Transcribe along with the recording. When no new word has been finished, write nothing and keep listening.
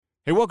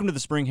Hey, welcome to the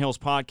Spring Hills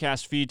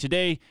podcast feed.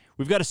 Today,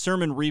 we've got a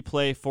sermon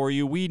replay for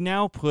you. We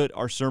now put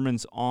our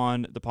sermons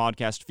on the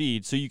podcast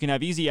feed, so you can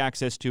have easy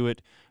access to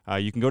it.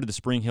 You can go to the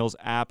Spring Hills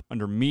app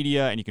under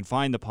Media, and you can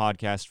find the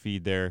podcast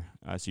feed there,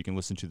 so you can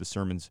listen to the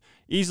sermons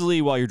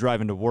easily while you're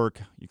driving to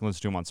work. You can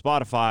listen to them on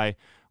Spotify,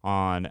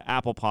 on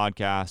Apple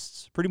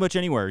Podcasts, pretty much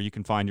anywhere you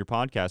can find your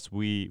podcasts.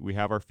 We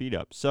have our feed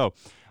up. So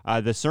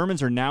the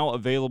sermons are now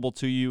available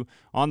to you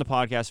on the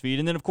podcast feed.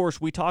 And then, of course,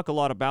 we talk a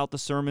lot about the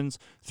sermons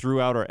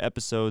throughout our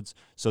episodes.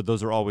 So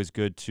those are always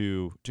good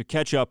to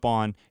catch up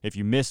on. If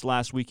you missed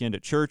last weekend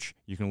at church,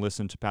 you can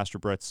listen to Pastor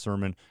Brett's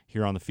sermon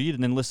here on the feed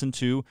and then listen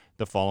to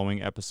the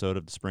following episode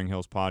of the Spring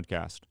Hills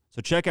podcast.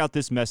 So check out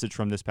this message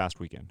from this past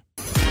weekend.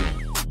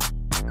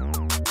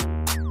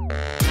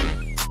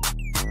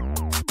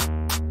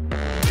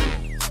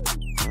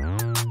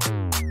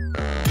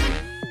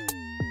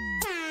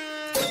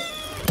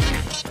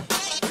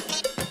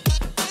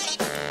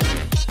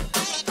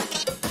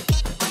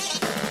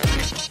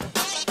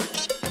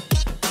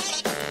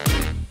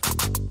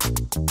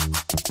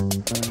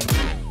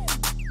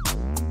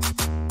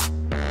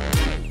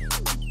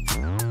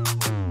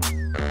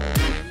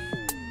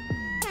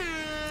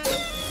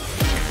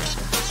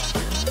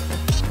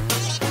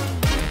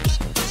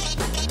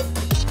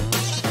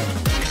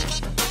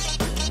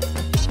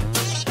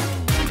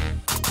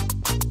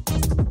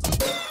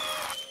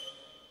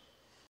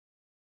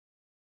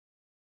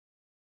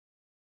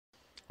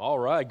 All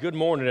right, good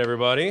morning,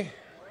 everybody.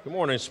 Good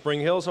morning,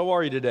 Spring Hills. How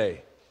are you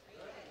today?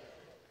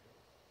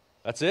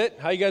 That's it?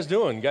 How you guys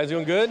doing? You guys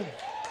doing good?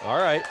 All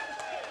right.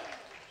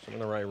 I'm in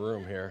the right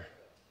room here.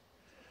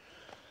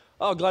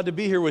 Oh, glad to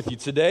be here with you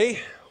today.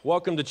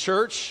 Welcome to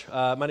church.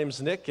 My name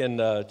is Nick, and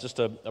just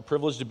a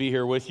privilege to be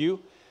here with you.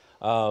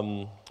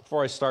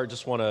 Before I start,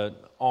 just want to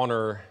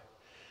honor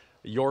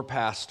your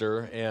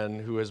pastor,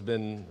 and who has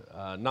been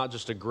not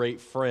just a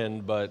great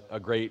friend, but a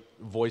great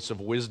voice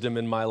of wisdom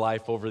in my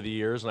life over the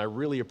years, and I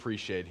really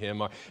appreciate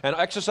him. And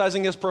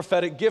exercising his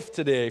prophetic gift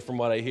today, from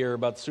what I hear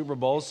about the Super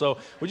Bowl. So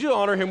would you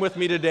honor him with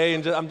me today?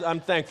 And I'm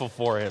thankful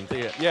for him.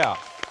 Yeah.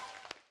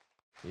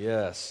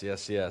 Yes.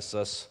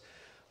 Us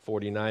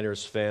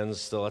 49ers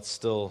fans, that's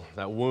still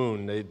that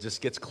wound. It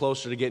just gets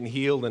closer to getting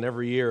healed, and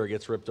every year it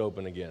gets ripped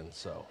open again.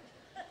 So.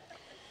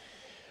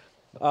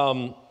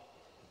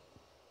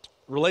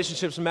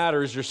 Relationships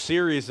Matter is your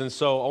series, and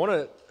so I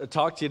want to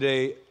talk to you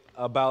today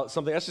about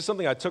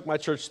something I took my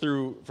church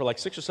through for like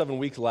 6 or 7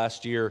 weeks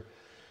last year,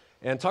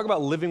 and talk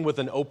about living with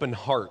an open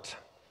heart.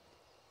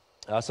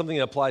 Something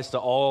that applies to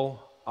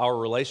all our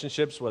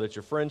relationships, whether it's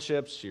your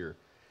friendships, your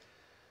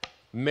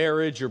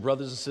marriage, your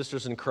brothers and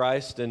sisters in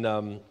Christ,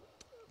 and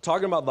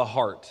talking about the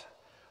heart.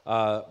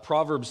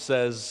 Proverbs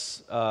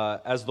says,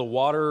 in the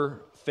water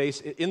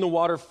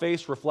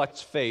face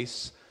reflects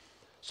face,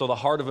 so the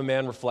heart of a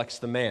man reflects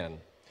the man.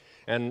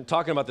 And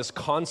talking about this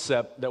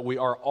concept that we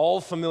are all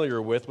familiar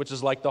with, which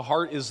is like the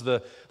heart is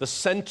the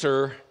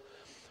center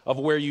of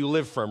where you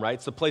live from, right?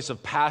 It's the place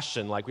of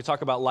passion. Like we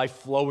talk about life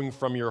flowing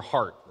from your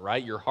heart,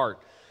 right? Your heart.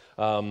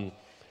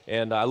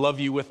 And I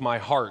love you with my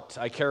heart.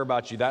 I care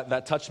about you.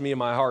 That touched me in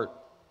my heart.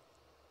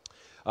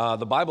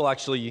 The Bible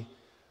actually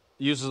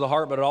uses the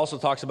heart, but it also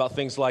talks about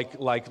things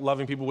like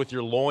loving people with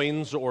your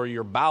loins or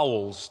your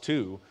bowels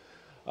too.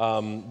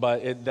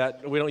 But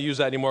we don't use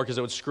that anymore because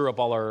it would screw up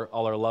all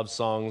our love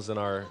songs and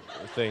our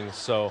things.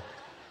 So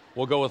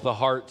we'll go with the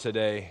heart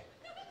today.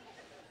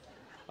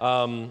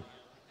 But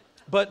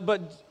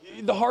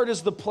the heart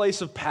is the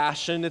place of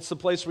passion. It's the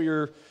place where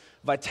your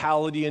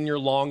vitality and your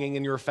longing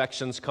and your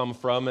affections come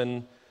from.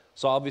 And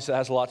so obviously it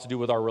has a lot to do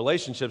with our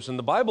relationships. And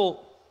the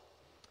Bible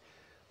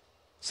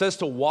says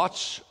to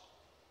watch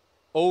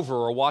over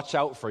or watch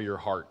out for your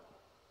heart.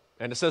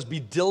 And it says be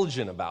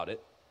diligent about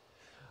it.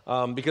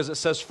 Because it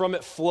says, from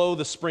it flow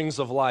the springs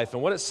of life.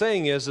 And what it's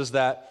saying is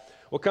that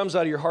what comes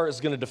out of your heart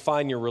is going to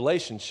define your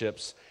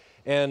relationships.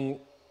 And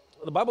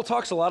the Bible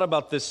talks a lot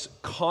about this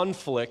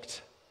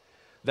conflict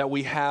that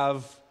we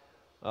have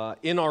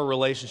in our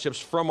relationships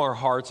from our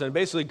hearts. And it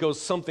basically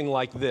goes something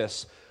like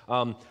this.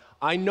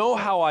 I know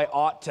how I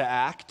ought to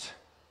act,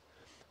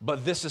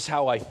 but this is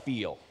how I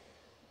feel.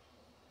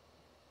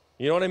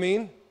 You know what I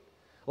mean?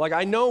 Like,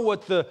 I know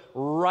what the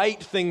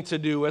right thing to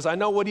do is. I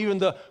know what even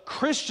the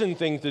Christian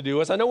thing to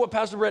do is. I know what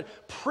Pastor Brett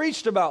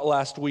preached about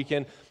last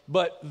weekend,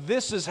 but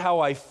this is how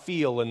I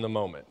feel in the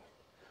moment.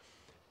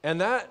 And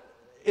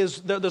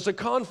there's a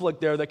conflict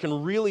there that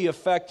can really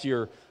affect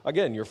your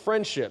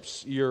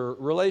friendships, your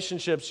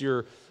relationships,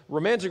 your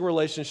romantic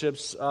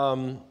relationships,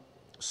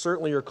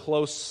 certainly your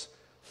close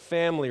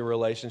family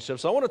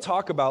relationships. So I want to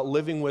talk about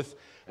living with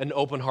an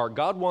open heart.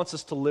 God wants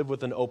us to live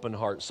with an open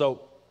heart.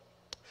 So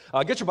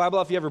get your Bible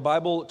out. If you have your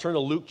Bible, turn to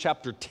Luke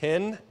chapter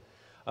 10.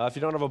 If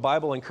you don't have a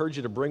Bible, I encourage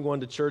you to bring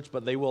one to church,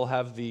 but they will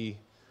have the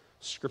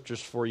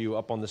scriptures for you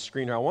up on the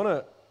screen here. I want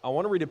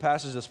to read a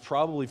passage that's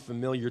probably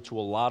familiar to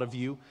a lot of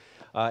you,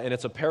 and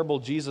it's a parable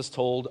Jesus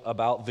told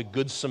about the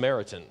Good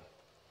Samaritan.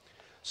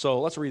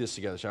 So let's read this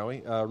together, shall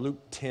we? Luke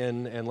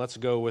 10, and let's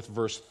go with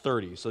verse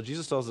 30. So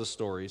Jesus tells this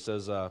story. He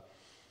says,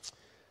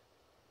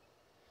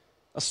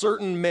 A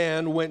certain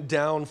man went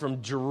down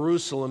from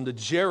Jerusalem to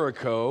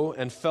Jericho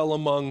and fell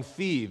among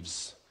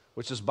thieves,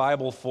 which is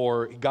Bible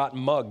for got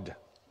mugged,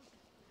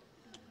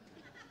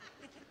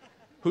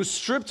 who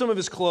stripped him of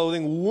his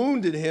clothing,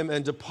 wounded him,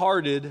 and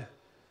departed,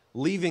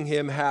 leaving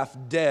him half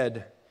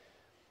dead.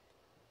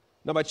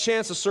 Now by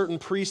chance a certain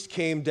priest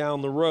came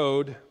down the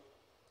road,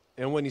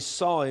 and when he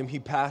saw him, he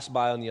passed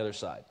by on the other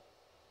side.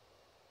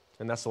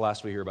 And that's the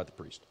last we hear about the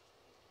priest.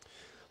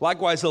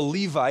 Likewise, a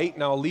Levite.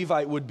 Now, a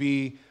Levite would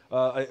be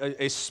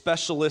a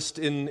specialist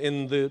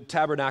in the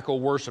tabernacle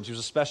worships. He was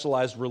a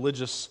specialized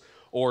religious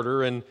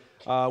order. And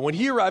when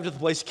he arrived at the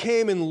place,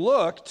 came and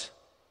looked,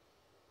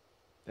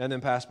 and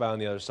then passed by on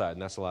the other side.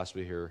 And that's the last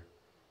we hear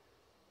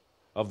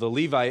of the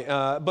Levite.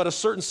 But a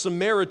certain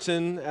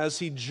Samaritan, as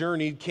he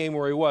journeyed, came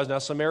where he was. Now,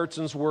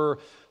 Samaritans were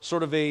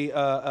sort of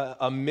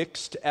a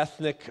mixed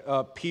ethnic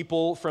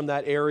people from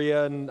that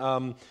area, and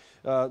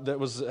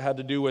that had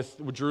to do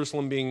with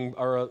Jerusalem being,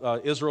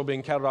 or Israel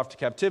being carried off to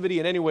captivity.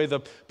 And anyway,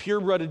 the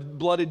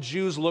pure-blooded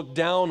Jews look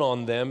down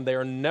on them. They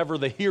are never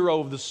the hero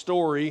of the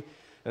story.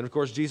 And of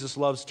course, Jesus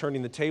loves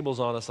turning the tables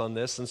on us on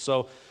this. And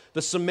so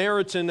the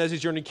Samaritan, as he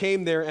journeyed,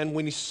 came there, and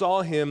when he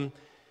saw him,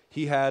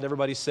 he had,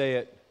 everybody say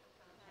it,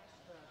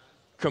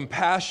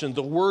 compassion.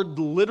 The word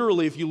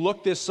literally, if you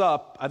look this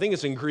up, I think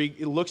it's in Greek,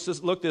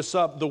 look this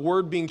up, the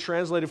word being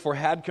translated for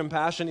had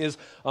compassion is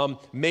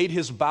made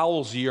his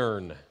bowels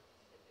yearn,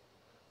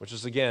 which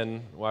is,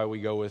 again, why we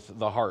go with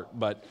the heart.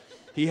 But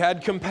he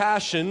had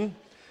compassion.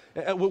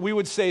 We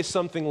would say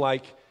something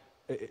like,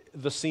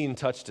 the scene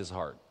touched his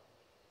heart.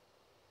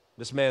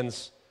 This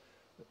man's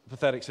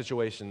pathetic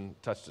situation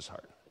touched his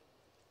heart.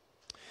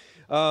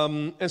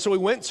 And so he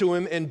went to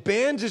him and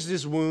bandaged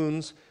his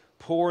wounds,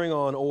 pouring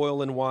on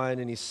oil and wine,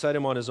 and he set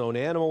him on his own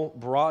animal,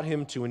 brought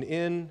him to an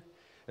inn,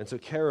 and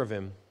took care of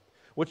him.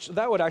 Which,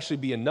 that would actually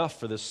be enough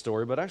for this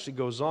story, but it actually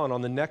goes on.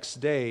 On the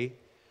next day,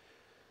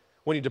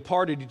 when he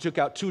departed, he took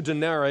out 2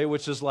 denarii,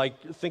 which is like,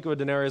 think of a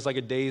denarii as like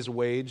a day's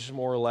wage,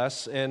 more or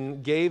less,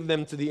 and gave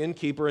them to the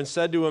innkeeper and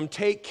said to him,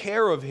 take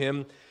care of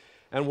him,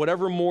 and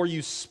whatever more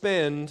you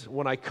spend,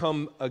 when I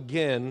come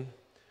again,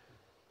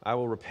 I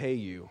will repay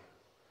you.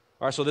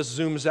 All right, so this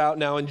zooms out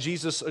now, and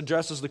Jesus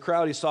addresses the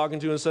crowd he's talking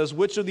to and says,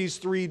 which of these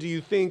 3 do you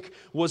think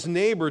was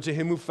neighbor to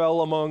him who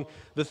fell among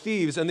the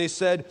thieves? And they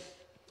said,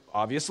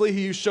 obviously,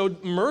 he who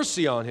showed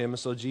mercy on him.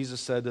 So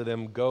Jesus said to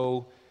them,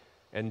 go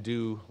and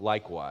do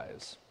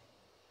likewise.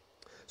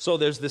 So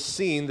there's this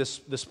scene,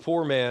 this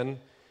poor man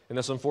in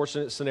this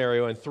unfortunate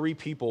scenario, and 3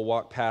 people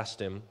walk past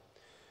him.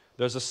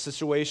 There's a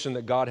situation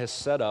that God has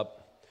set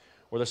up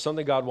where there's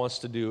something God wants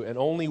to do, and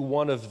only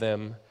one of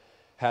them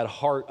had a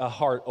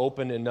heart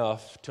open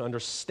enough to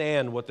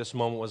understand what this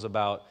moment was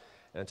about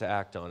and to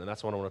act on. And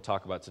that's what I want to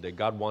talk about today.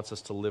 God wants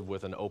us to live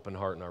with an open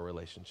heart in our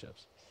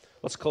relationships.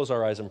 Let's close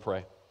our eyes and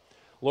pray.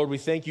 Lord, we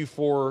thank you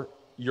for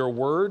your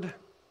word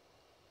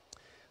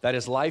that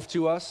is life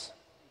to us.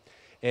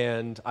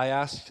 And I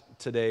ask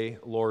today,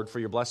 Lord, for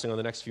your blessing on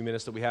the next few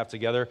minutes that we have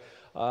together.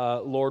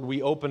 Lord,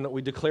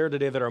 we declare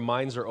today that our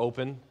minds are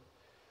open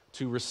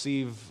to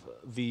receive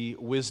the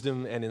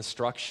wisdom and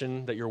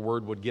instruction that your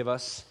word would give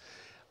us.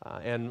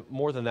 And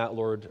more than that,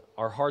 Lord,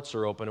 our hearts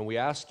are open, and we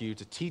ask you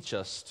to teach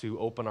us to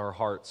open our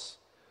hearts,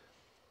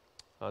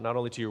 not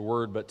only to your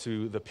word, but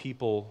to the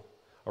people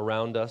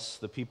around us,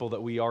 the people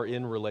that we are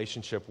in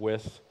relationship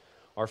with,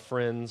 our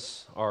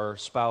friends, our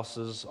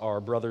spouses,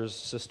 our brothers,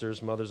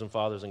 sisters, mothers, and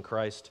fathers in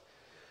Christ.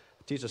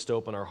 Teach us to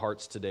open our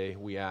hearts today,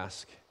 we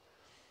ask.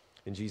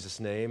 In Jesus'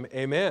 name,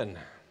 amen.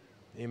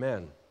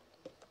 Amen.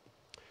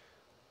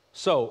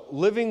 So,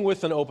 living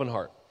with an open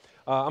heart.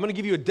 I'm going to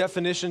give you a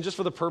definition just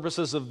for the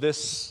purposes of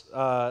this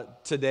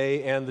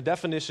today, and the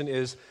definition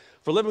is,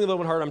 for living with an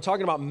open heart, I'm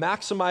talking about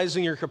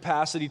maximizing your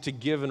capacity to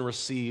give and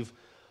receive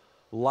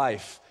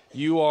life.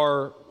 You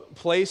are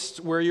placed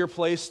where you're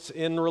placed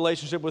in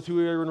relationship with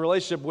who you're in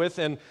relationship with,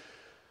 and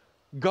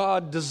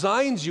God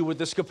designs you with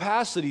this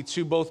capacity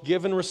to both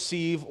give and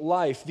receive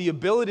life. The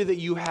ability that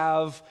you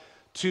have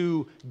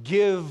to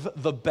give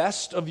the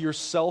best of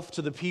yourself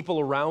to the people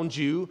around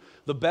you,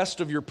 the best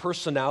of your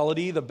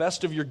personality, the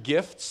best of your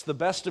gifts, the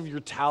best of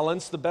your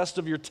talents, the best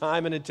of your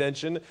time and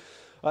attention,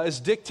 is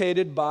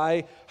dictated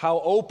by how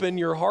open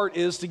your heart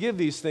is to give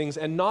these things.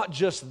 And not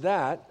just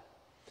that,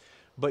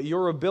 but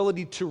your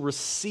ability to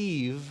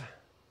receive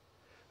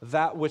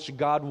that which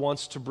God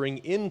wants to bring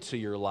into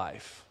your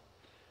life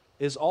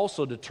is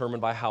also determined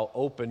by how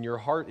open your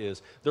heart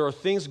is. There are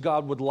things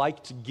God would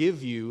like to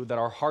give you that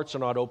our hearts are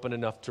not open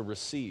enough to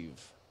receive,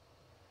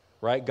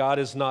 right? God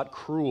is not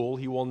cruel.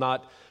 He will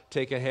not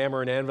take a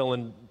hammer and anvil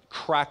and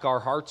crack our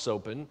hearts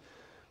open.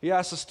 He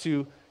asks us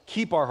to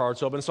keep our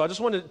hearts open. So I just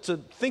wanted to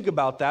think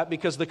about that,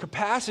 because the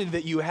capacity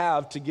that you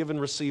have to give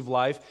and receive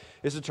life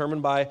is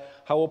determined by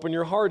how open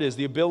your heart is.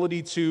 The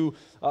ability to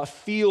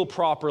feel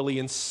properly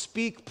and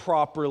speak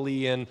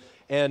properly and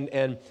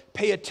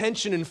pay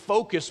attention and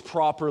focus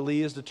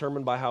properly is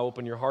determined by how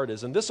open your heart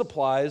is. And this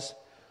applies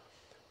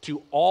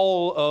to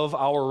all of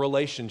our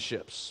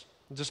relationships.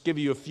 I'll just give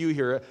you a few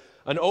here.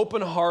 An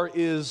open heart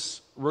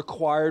is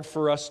required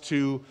for us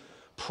to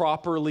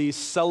properly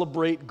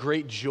celebrate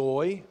great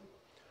joy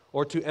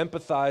or to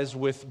empathize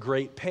with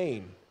great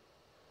pain.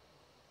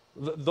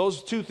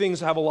 Those two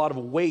things have a lot of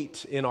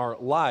weight in our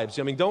lives.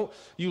 I mean, don't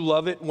you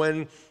love it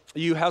when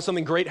you have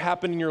something great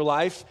happen in your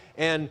life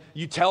and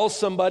you tell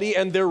somebody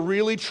and they're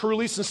really,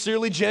 truly,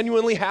 sincerely,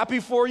 genuinely happy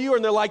for you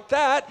and they're like,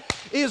 that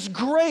is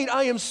great.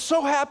 I am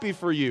so happy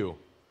for you.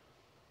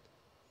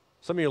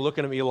 Some of you are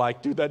looking at me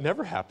like, dude, that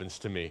never happens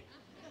to me.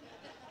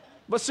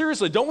 But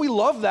seriously, don't we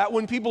love that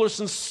when people are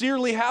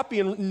sincerely happy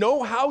and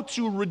know how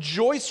to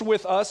rejoice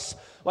with us?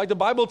 Like the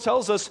Bible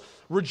tells us,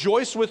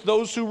 rejoice with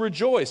those who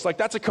rejoice. Like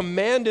that's a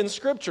command in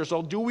Scripture.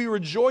 So do we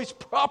rejoice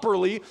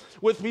properly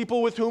with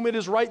people with whom it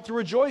is right to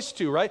rejoice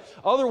to, right?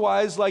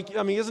 Otherwise,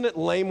 isn't it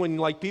lame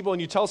when people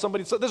and you tell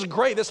somebody, this is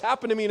great, this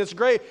happened to me and it's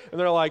great. And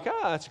they're like,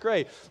 that's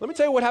great. Let me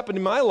tell you what happened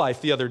in my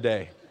life the other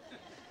day.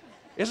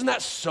 Isn't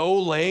that so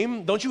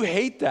lame? Don't you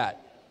hate that?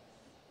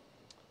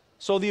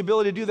 So the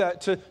ability to do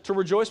that, to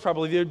rejoice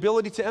properly, the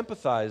ability to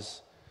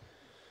empathize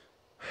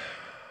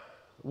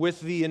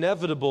with the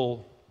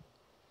inevitable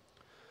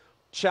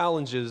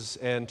challenges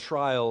and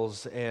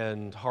trials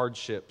and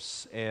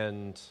hardships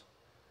and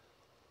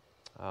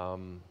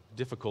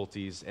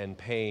difficulties and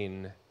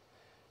pain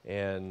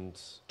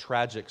and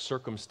tragic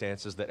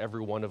circumstances that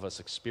every one of us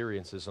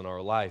experiences in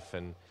our life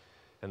and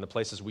the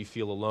places we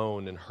feel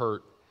alone and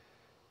hurt,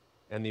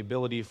 and the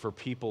ability for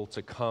people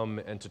to come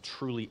and to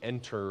truly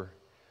enter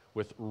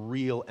with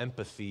real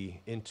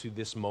empathy into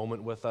this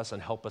moment with us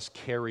and help us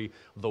carry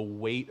the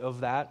weight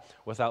of that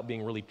without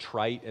being really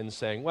trite and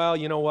saying, well,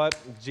 you know what,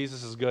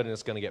 Jesus is good and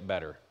it's going to get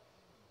better.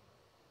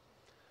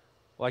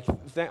 I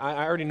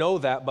already know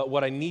that, but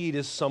what I need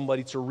is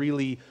somebody to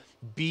really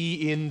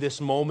be in this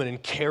moment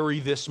and carry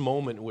this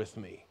moment with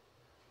me.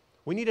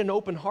 We need an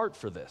open heart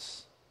for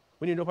this.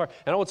 We need an open heart.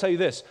 And I will tell you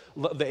this,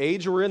 the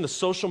age we're in, the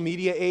social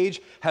media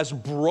age, has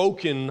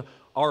broken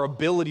our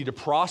ability to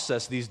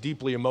process these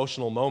deeply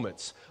emotional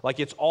moments. Like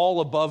it's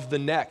all above the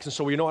neck. And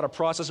so we know how to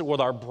process it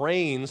with our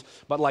brains,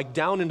 but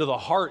down into the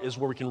heart is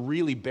where we can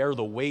really bear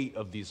the weight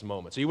of these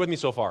moments. Are you with me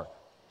so far?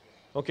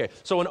 Okay,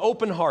 so an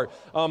open heart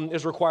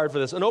is required for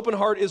this. An open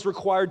heart is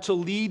required to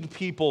lead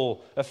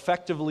people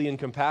effectively and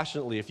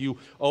compassionately. If you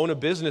own a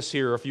business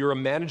here, if you're a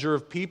manager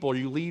of people, or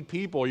you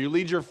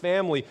lead your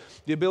family,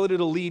 the ability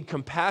to lead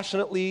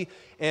compassionately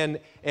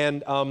and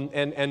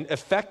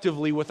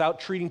effectively without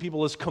treating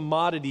people as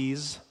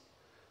commodities,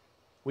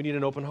 we need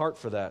an open heart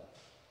for that.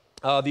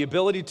 The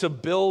ability to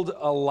build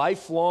a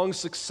lifelong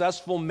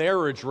successful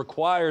marriage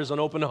requires an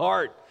open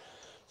heart.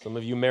 Some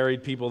of you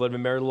married people that have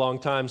been married a long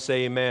time,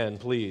 say amen,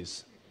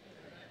 please.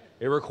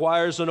 It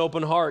requires an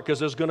open heart because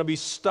there's going to be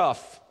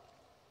stuff.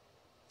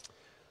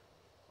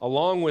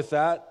 Along with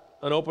that,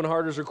 an open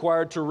heart is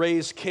required to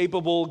raise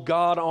capable,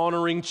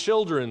 God-honoring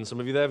children. Some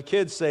of you that have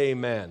kids, say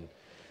amen.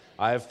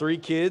 I have 3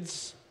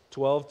 kids,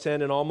 12,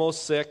 10, and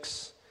almost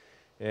 6,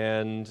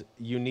 and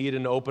you need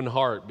an open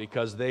heart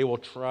because they will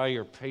try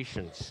your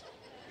patience.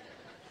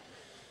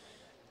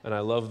 And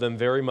I love them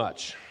very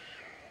much.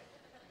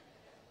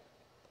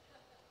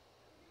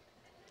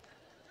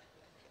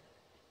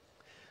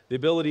 The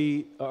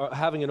ability,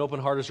 having an open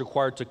heart is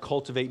required to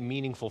cultivate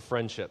meaningful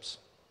friendships.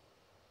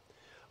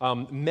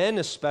 Men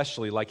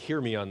especially,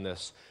 hear me on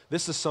this.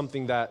 This is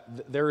something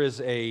that there is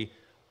an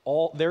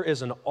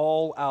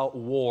all-out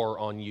war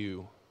on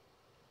you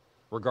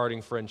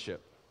regarding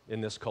friendship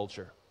in this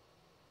culture.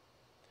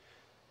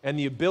 And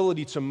the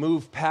ability to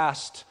move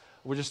past,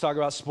 we're just talking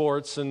about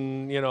sports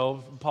and,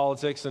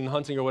 politics and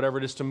hunting or whatever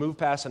it is, to move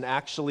past and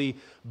actually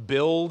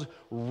build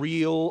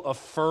real,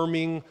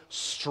 affirming,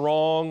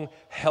 strong,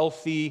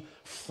 healthy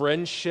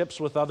friendships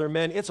with other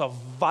men. It's a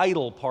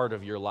vital part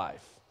of your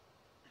life.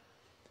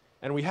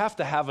 And we have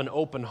to have an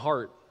open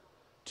heart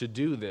to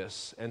do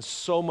this. And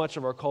so much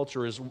of our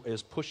culture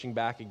is pushing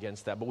back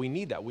against that. But we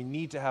need that. We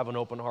need to have an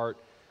open heart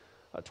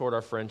toward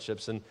our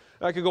friendships. And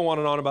I could go on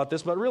and on about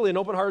this, but really an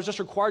open heart is just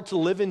required to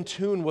live in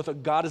tune with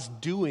what God is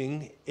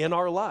doing in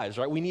our lives,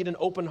 right? We need an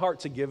open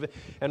heart to give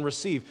and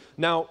receive.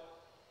 Now,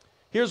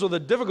 here's where the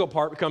difficult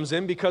part comes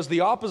in, because the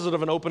opposite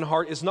of an open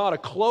heart is not a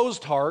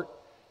closed heart,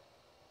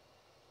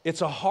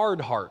 it's a hard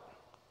heart.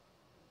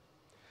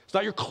 It's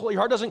not your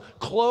heart doesn't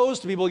close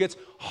to people, it gets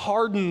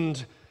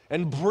hardened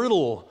and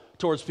brittle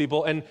towards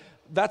people. And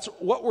that's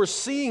what we're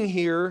seeing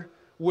here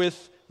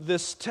with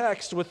this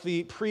text with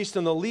the priest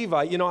and the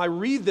Levite. I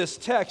read this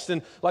text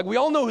and we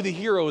all know who the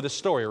hero of the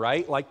story,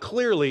 right?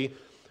 Clearly,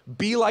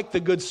 be like the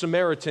Good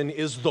Samaritan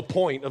is the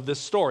point of this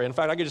story. In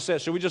fact, I could just say,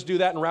 should we just do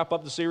that and wrap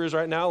up the series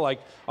right now?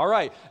 All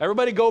right,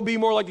 everybody go be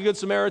more like the Good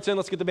Samaritan.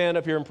 Let's get the band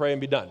up here and pray and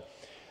be done.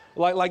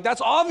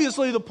 That's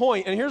obviously the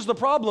point. And here's the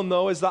problem,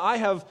 though, is that I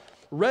have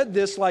read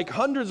this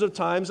hundreds of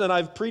times and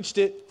I've preached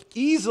it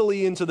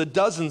easily into the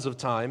dozens of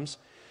times.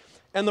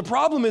 And the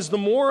problem is the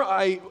more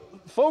I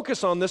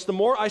focus on this, the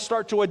more I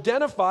start to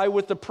identify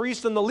with the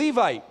priest and the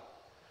Levite.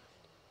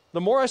 The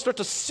more I start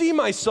to see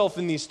myself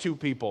in these two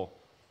people.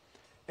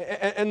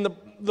 And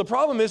the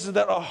problem is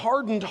that a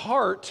hardened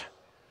heart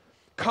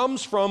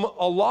comes from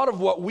a lot of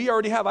what we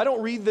already have. I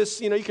don't read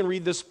this, you can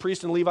read this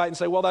priest and Levite and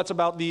say, well, that's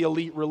about the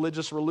elite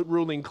religious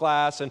ruling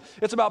class, and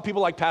it's about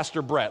people like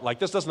Pastor Brett. Like,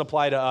 this doesn't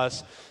apply to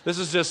us. This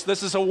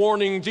is a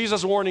warning,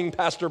 Jesus warning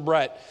Pastor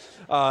Brett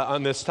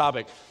on this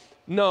topic.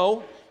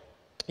 No,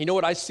 you know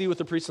what I see with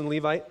the priest and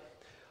Levite?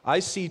 I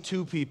see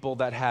two people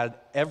that had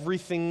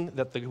everything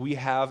that we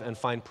have and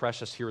find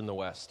precious here in the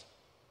West.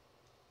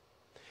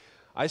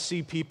 I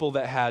see people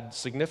that had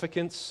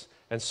significance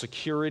and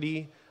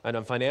security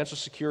and financial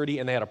security,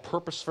 and they had a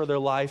purpose for their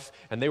life,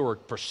 and they were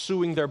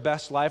pursuing their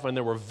best life, and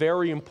there were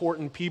very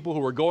important people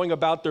who were going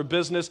about their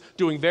business,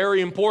 doing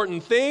very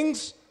important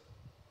things,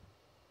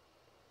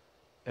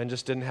 and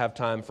just didn't have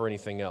time for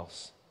anything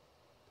else.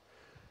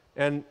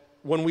 And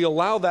when we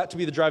allow that to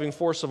be the driving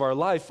force of our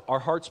life, our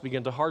hearts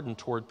begin to harden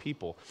toward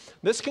people.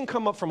 This can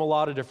come up from a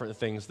lot of different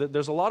things.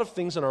 There's a lot of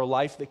things in our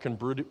life that can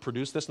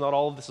produce this. Not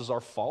all of this is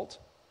our fault,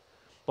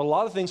 but a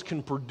lot of things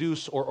can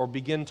produce or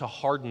begin to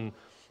harden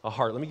a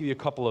heart. Let me give you a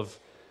couple of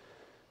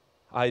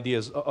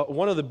ideas.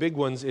 One of the big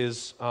ones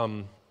is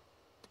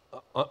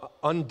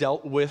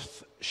undealt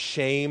with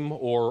shame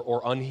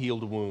or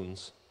unhealed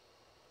wounds.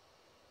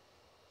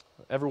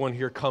 Everyone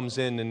here comes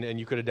in and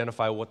you could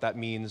identify what that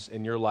means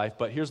in your life,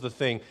 but here's the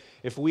thing.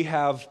 If we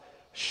have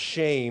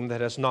shame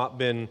that has not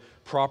been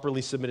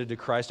properly submitted to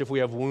Christ, if we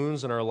have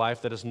wounds in our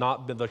life that has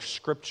not been the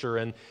Scripture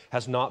and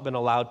has not been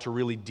allowed to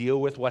really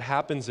deal with, what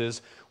happens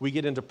is we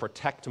get into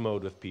protect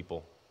mode with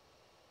people.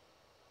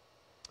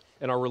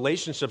 And our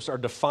relationships are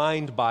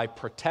defined by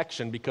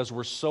protection because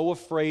we're so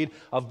afraid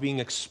of being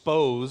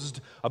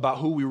exposed about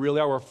who we really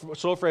are. We're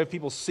so afraid of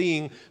people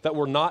seeing that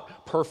we're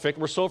not perfect.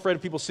 We're so afraid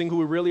of people seeing who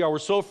we really are. We're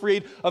so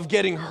afraid of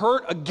getting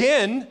hurt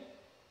again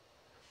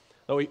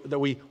that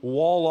we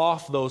wall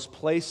off those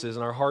places,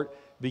 and our heart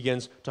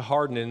begins to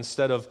harden. And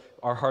instead of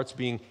our hearts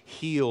being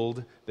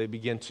healed, they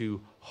begin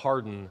to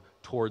harden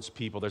towards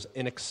people. There's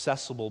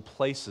inaccessible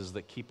places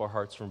that keep our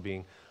hearts from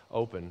being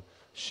open.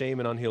 Shame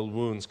and unhealed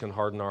wounds can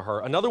harden our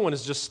heart. Another one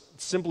is just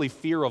simply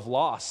fear of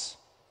loss.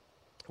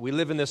 We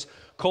live in this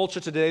culture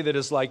today that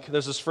is like,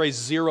 there's this phrase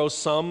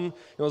zero-sum,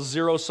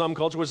 zero-sum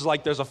culture, which is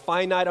like there's a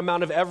finite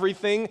amount of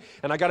everything,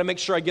 and I got to make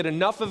sure I get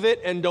enough of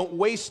it and don't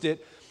waste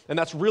it. And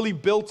that's really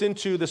built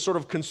into this sort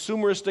of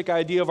consumeristic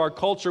idea of our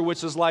culture,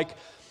 which is like,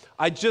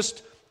 I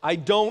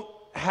don't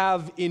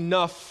have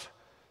enough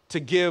to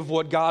give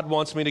what God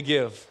wants me to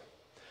give.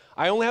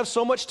 I only have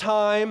so much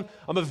time.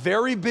 I'm a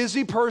very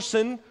busy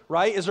person,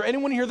 right? Is there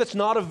anyone here that's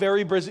not a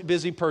very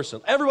busy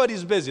person?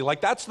 Everybody's busy.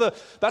 Like that's the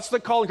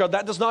calling card.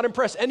 That does not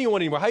impress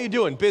anyone anymore. How you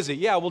doing? Busy.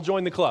 Yeah, we'll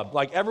join the club.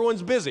 Like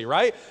everyone's busy,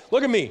 right?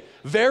 Look at me.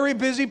 Very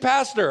busy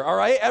pastor, all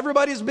right?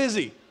 Everybody's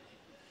busy.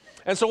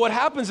 And so what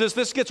happens is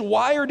this gets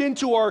wired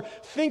into our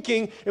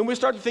thinking, and we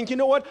start to think, you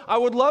know what? I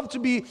would love to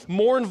be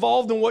more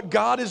involved in what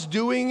God is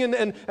doing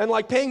and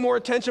like paying more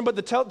attention, but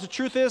the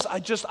truth is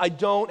I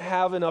don't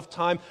have enough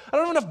time. I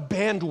don't have enough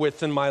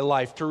bandwidth in my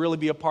life to really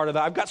be a part of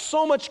that. I've got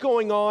so much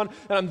going on,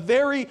 and I'm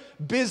very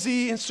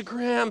busy,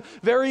 Instagram,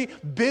 very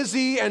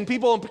busy, and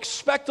people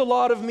expect a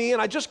lot of me,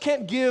 and I just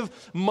can't give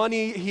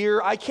money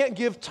here. I can't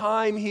give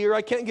time here.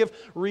 I can't give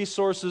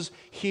resources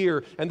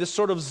here. And this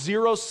sort of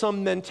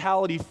zero-sum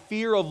mentality,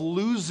 fear of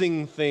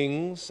losing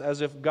things,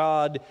 as if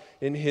God,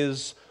 in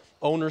his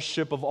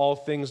ownership of all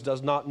things,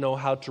 does not know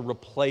how to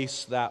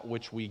replace that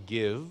which we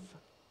give.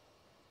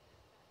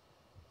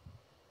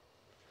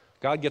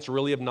 God gets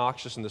really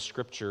obnoxious in the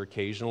Scripture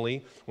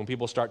occasionally when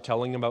people start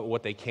telling him about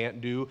what they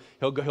can't do.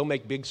 He'll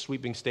make big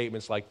sweeping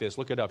statements like this.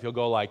 Look it up. He'll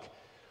go like,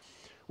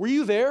 were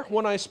you there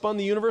when I spun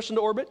the universe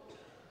into orbit?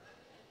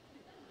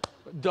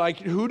 Like,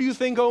 who do you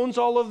think owns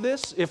all of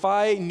this? If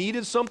I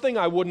needed something,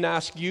 I wouldn't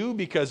ask you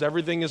because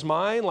everything is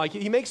mine. Like,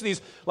 he makes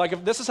these, like,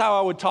 if this is how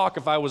I would talk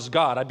if I was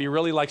God. I'd be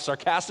really, like,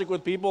 sarcastic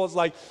with people. It's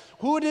like,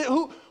 who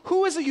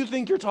is it you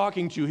think you're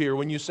talking to here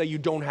when you say you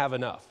don't have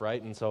enough,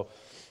 right? And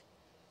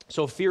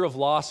so fear of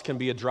loss can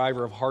be a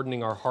driver of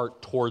hardening our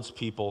heart towards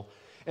people.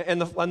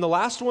 And the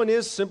last one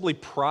is simply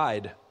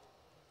pride.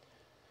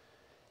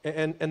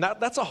 And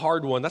that's a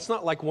hard one. That's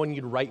not like one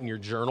you'd write in your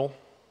journal.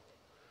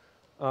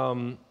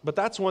 But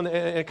that's one,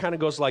 and it kind of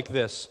goes like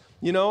this.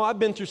 I've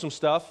been through some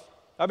stuff.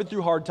 I've been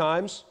through hard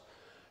times,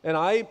 and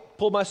I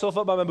pulled myself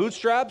up by my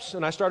bootstraps,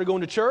 and I started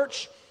going to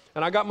church,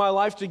 and I got my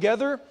life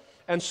together,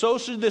 and so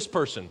should this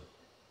person.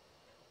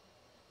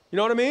 You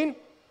know what I mean?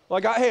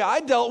 Like, hey,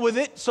 I dealt with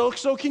it, so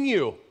can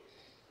you.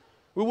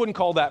 We wouldn't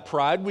call that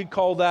pride. We'd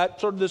call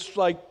that sort of this,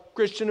 like,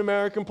 Christian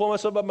American, pull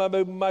myself up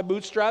by my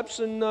bootstraps,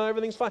 and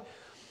everything's fine.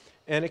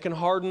 And it can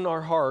harden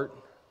our heart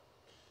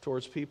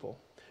towards people.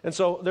 And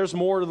so there's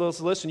more to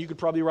this list, and you could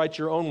probably write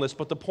your own list,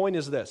 but the point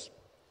is this.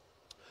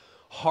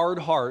 Hard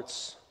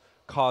hearts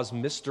cause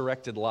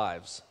misdirected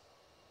lives.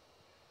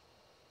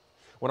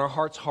 When our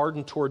hearts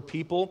harden toward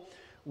people,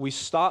 we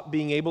stop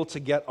being able to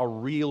get a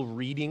real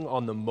reading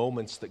on the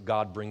moments that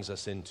God brings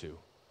us into.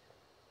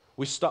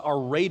 Our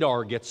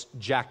radar gets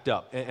jacked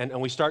up, and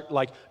we start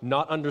like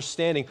not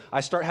understanding.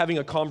 I start having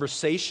a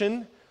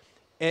conversation,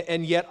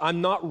 and yet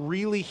I'm not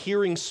really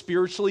hearing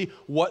spiritually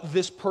what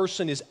this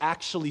person is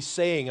actually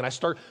saying, and I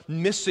start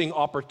missing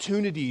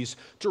opportunities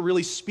to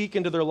really speak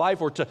into their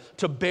life or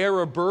to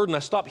bear a burden. I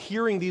stop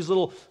hearing these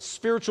little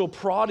spiritual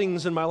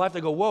proddings in my life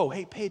that go, whoa,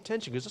 hey, pay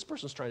attention, because this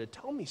person's trying to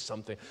tell me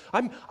something.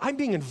 I'm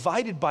being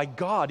invited by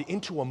God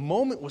into a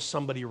moment with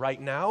somebody right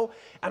now,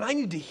 and I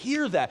need to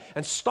hear that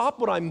and stop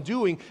what I'm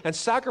doing and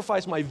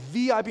sacrifice my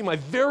VIP, my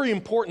very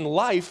important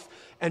life,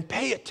 and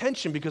pay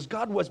attention because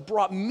God has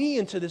brought me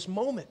into this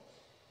moment.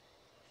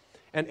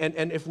 And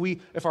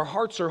if our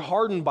hearts are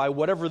hardened by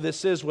whatever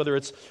this is, whether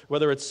it's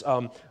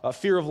a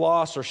fear of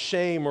loss or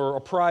shame or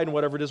pride and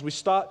whatever it is,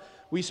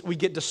 we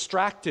get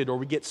distracted or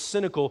we get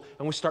cynical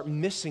and we start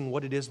missing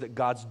what it is that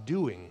God's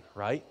doing,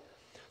 right?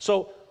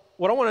 So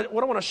what I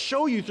want to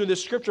show you through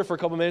this scripture for a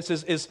couple minutes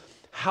is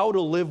how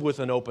to live with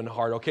an open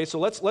heart. Okay, so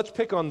let's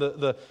pick on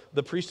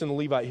the priest and the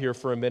Levite here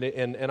for a minute,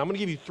 and I'm going to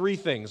give you three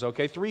things.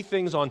 Okay, three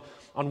things on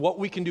what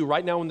we can do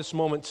right now in this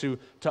moment to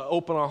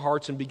open our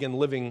hearts and begin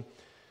living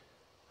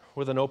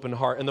with an open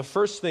heart. And the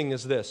first thing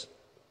is this: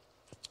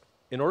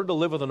 in order to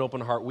live with an open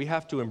heart, we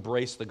have to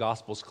embrace the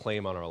gospel's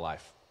claim on our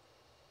life.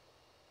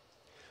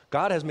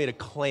 God has made a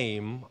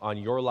claim on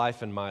your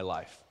life and my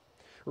life.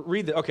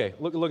 Look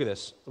at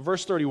this.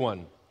 Verse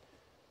 31.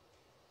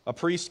 A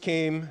priest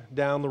came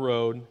down the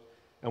road,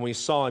 and when he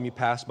saw him, he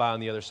passed by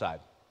on the other side.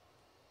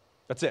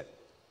 That's it.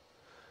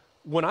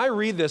 When I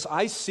read this,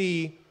 I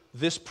see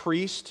this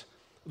priest,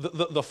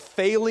 the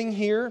failing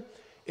here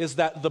is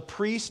that the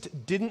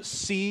priest didn't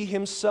see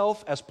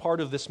himself as part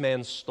of this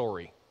man's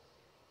story.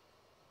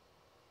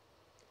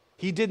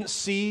 He didn't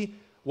see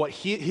what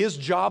his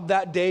job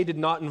that day did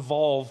not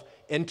involve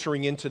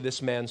entering into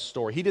this man's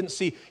story. He didn't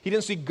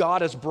see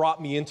God has brought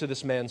me into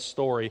this man's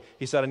story.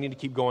 He said, I need to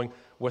keep going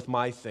with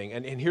my thing.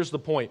 And here's the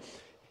point.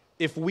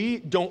 If we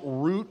don't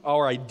root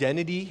our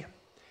identity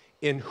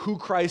in who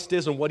Christ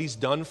is and what he's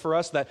done for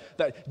us,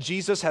 that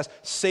Jesus has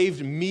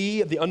saved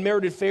me, the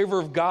unmerited favor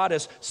of God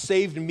has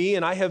saved me,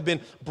 and I have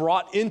been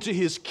brought into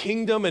his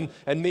kingdom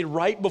and made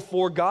right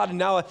before God, and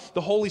now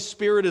the Holy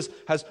Spirit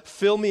has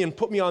filled me and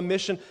put me on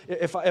mission.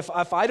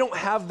 If I don't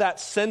have that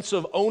sense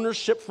of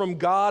ownership from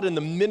God and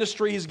the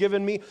ministry he's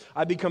given me,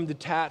 I become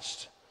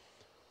detached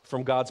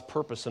from God's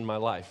purpose in my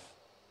life.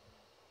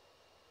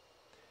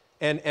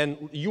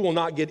 And you will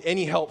not get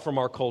any help from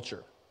our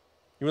culture.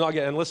 You will not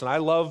get, and listen,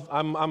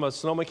 I'm a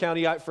Sonoma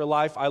Countyite for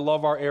life. I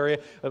love our area.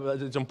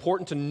 It's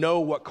important to know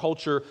what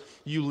culture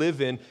you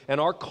live in. And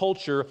our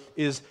culture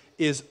is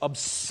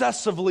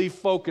obsessively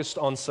focused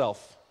on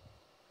self.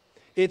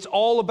 It's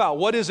all about,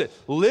 what is it?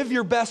 Live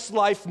your best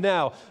life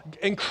now.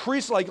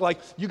 Increase, like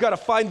you got to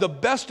find the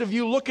best of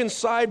you. Look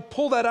inside,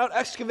 pull that out,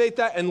 excavate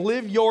that, and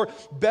live your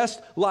best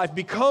life.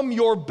 Become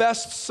your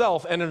best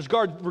self. And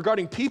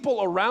regarding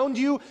people around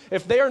you,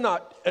 if they are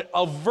not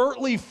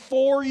overtly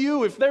for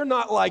you, if they're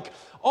not like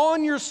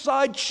on your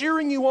side,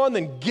 cheering you on,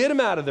 then get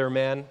them out of there,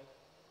 man.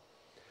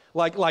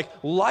 Like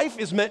life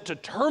is meant to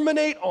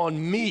terminate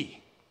on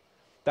me.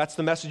 That's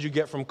the message you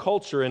get from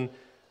culture, and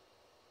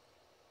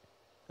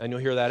you'll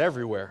hear that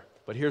everywhere.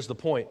 But here's the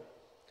point.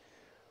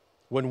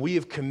 When we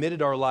have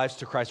committed our lives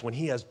to Christ, when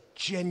he has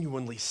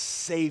genuinely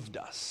saved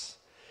us,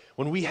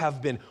 when we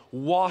have been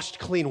washed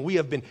clean, we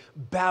have been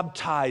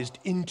baptized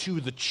into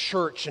the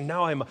church, and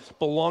now I'm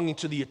belonging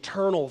to the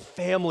eternal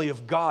family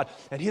of God,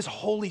 and his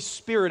Holy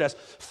Spirit has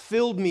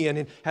filled me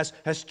and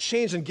has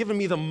changed and given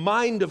me the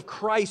mind of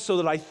Christ so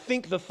that I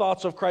think the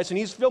thoughts of Christ, and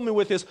he's filled me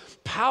with his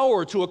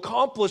power to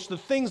accomplish the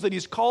things that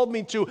he's called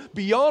me to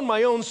beyond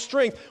my own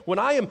strength. When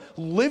I am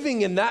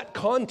living in that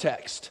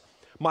context,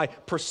 my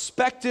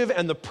perspective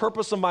and the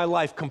purpose of my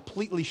life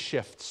completely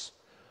shifts.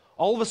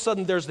 All of a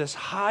sudden, there's this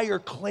higher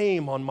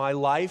claim on my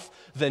life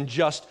than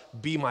just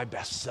be my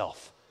best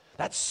self.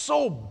 That's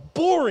so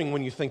boring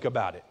when you think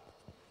about it.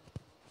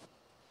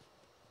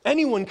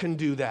 Anyone can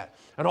do that.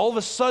 And all of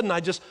a sudden,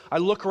 I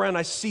look around,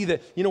 I see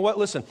that, you know what,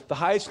 listen, the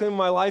highest claim of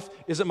my life,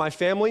 is it my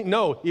family?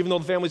 No, even though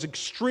the family is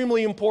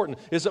extremely important.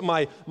 Is it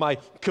my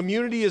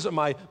community? Is it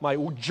my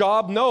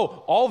job?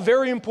 No, all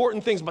very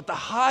important things. But the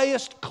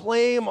highest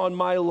claim on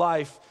my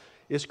life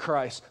is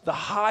Christ. The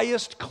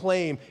highest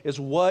claim is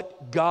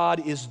what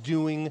God is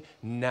doing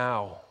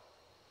now.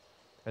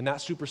 And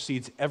that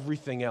supersedes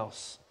everything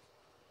else.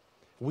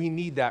 We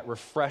need that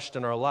refreshed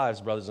in our lives,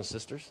 brothers and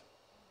sisters.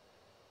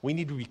 We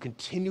need to be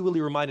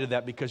continually reminded of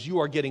that because you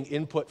are getting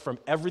input from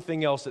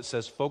everything else that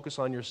says focus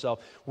on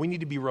yourself. We need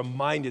to be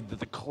reminded that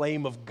the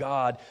claim of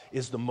God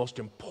is the most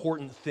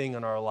important thing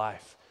in our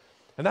life.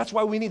 And that's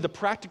why we need the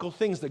practical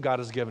things that God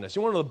has given us.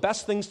 You want to know the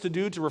best things to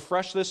do to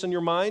refresh this in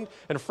your mind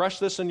and refresh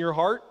this in your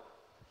heart?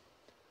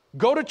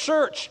 Go to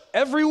church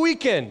every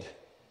weekend.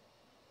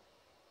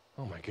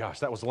 Oh my gosh,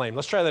 that was lame.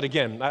 Let's try that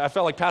again. I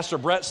felt like Pastor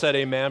Brett said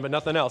amen, but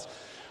nothing else.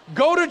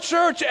 Go to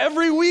church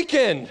every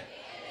weekend.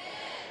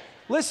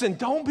 Listen,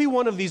 don't be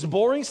one of these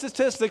boring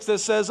statistics that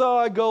says, oh,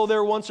 I go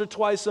there once or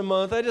twice a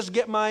month. I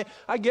get my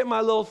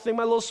little thing,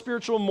 my little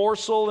spiritual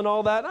morsel and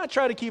all that. And I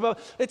try to keep up.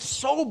 It's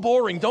so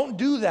boring. Don't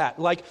do that.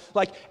 Like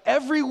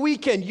every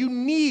weekend, you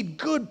need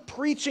good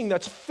preaching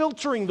that's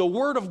filtering the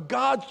Word of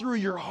God through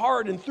your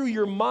heart and through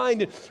your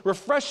mind and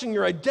refreshing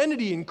your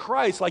identity in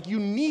Christ. Like you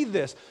need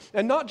this.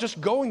 And not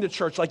just going to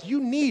church. Like you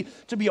need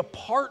to be a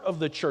part of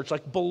the church,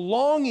 like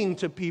belonging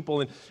to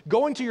people and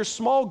going to your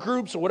small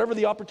groups or whatever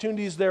the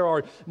opportunities there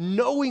are.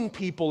 Knowing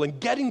people and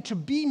getting to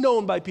be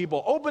known by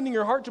people, opening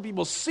your heart to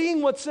people,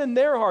 seeing what's in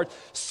their heart,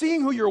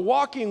 seeing who you're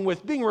walking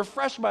with, being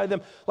refreshed by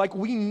them. Like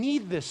we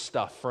need this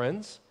stuff,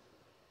 friends.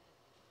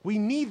 We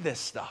need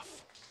this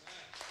stuff.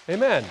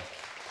 Amen.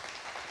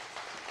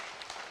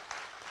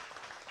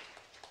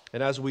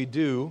 And as we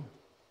do,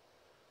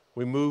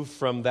 we move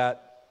from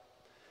that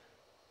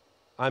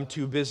I'm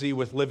too busy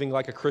with living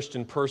like a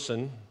Christian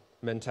person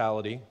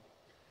mentality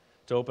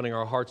to opening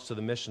our hearts to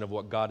the mission of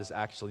what God is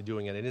actually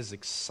doing. And it is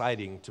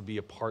exciting to be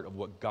a part of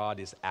what God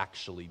is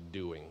actually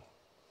doing.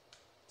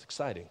 It's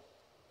exciting.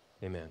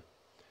 Amen.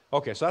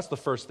 Okay, so that's the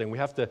first thing. We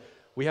have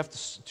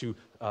to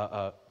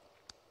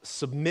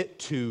submit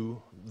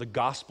to the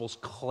gospel's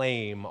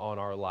claim on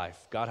our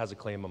life. God has a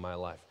claim on my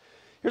life.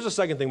 Here's the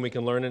second thing we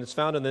can learn, and it's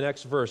found in the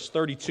next verse,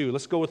 32.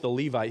 Let's go with the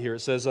Levite here. It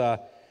says,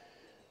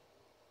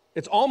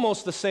 it's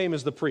almost the same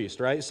as the priest,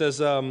 right? It says,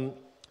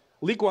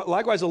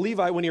 likewise, a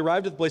Levite, when he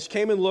arrived at the place,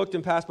 came and looked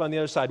and passed by on the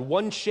other side.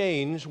 One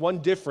change, one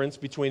difference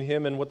between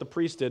him and what the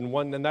priest did,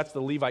 and that's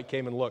the Levite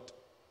came and looked.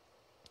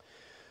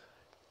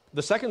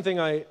 The second thing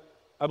I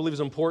believe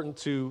is important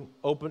to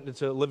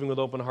living with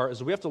open heart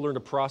is we have to learn to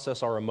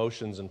process our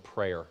emotions in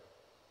prayer.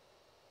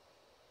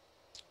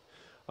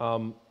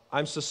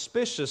 I'm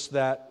suspicious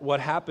that what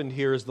happened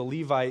here is the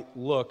Levite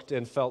looked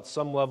and felt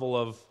some level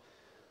of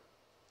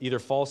either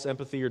false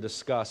empathy or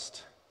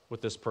disgust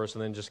with this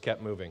person and just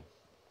kept moving.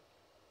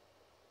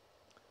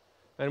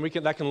 And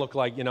that can look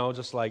like,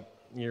 just like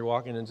you're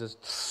walking and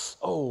just,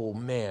 oh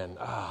man,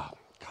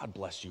 God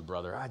bless you,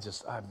 brother.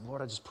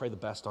 Lord, I just pray the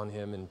best on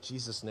him in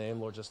Jesus' name.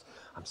 Lord,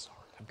 I'm sorry,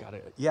 I've got to,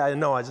 yeah,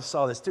 no, I just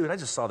saw this, dude, I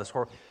just saw this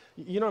horror.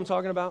 You know what I'm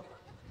talking about?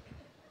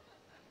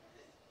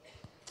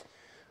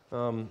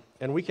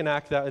 And we can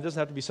act that, it doesn't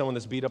have to be someone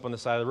that's beat up on the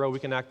side of the road. We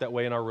can act that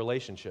way in our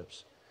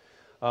relationships.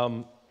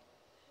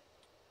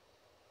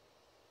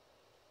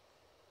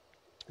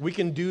 We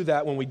can do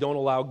that when we don't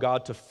allow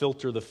God to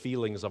filter the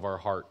feelings of our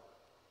heart.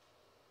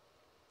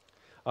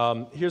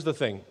 Here's the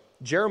thing.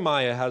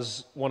 Jeremiah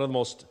has one of the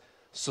most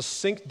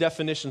succinct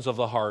definitions of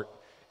the heart,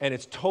 and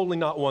it's totally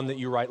not one that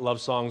you write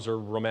love songs or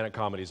romantic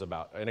comedies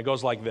about. And it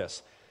goes like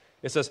this.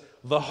 It says,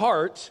 the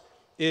heart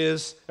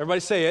is,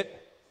 everybody say it,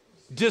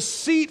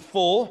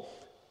 deceitful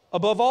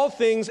above all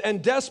things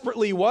and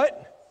desperately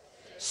what?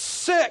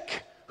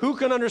 Sick. Who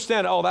can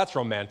understand? Oh, that's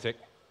romantic.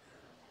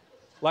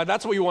 Like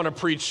that's what you want to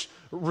preach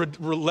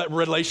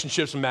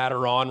relationships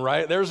matter on,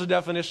 right? There's a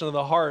definition of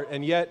the heart,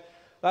 and yet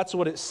that's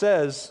what it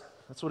says.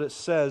 That's what it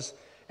says.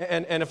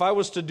 And if I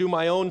was to do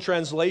my own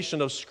translation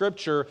of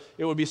Scripture,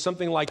 it would be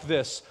something like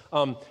this.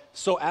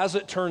 So as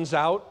it turns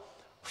out,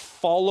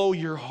 follow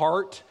your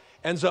heart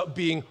ends up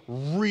being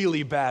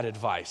really bad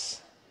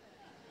advice.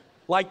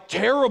 Like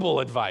terrible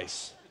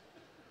advice.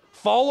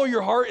 Follow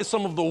your heart is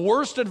some of the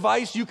worst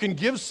advice you can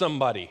give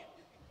somebody.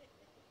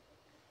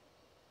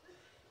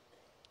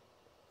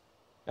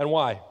 And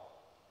why?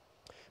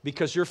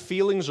 Because your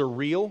feelings are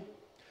real,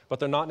 but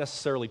they're not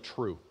necessarily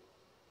true.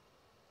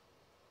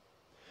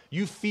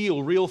 You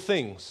feel real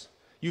things.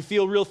 You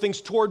feel real things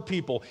toward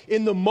people,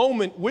 in the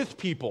moment with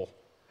people,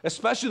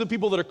 especially the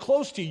people that are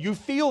close to you. You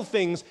feel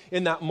things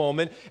in that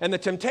moment, and the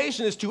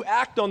temptation is to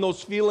act on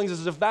those feelings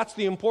as if that's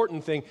the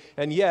important thing,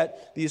 and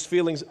yet these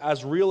feelings,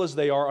 as real as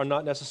they are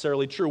not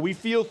necessarily true. We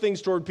feel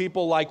things toward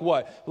people like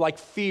what? Like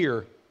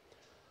fear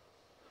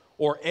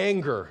or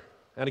anger.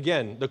 And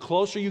again, the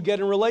closer you get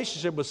in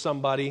relationship with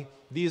somebody,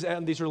 these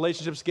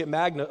relationships get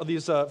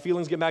these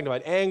feelings get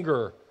magnified.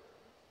 Anger,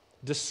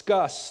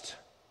 disgust,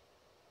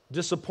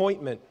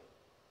 disappointment.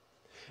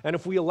 And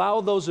if we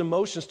allow those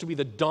emotions to be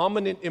the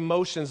dominant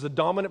emotions, the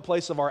dominant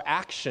place of our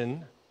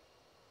action,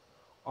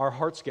 our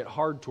hearts get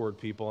hard toward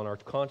people and our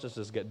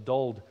consciences get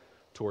dulled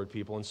toward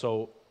people. And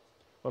so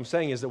what I'm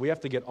saying is that we have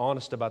to get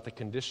honest about the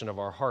condition of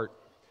our heart.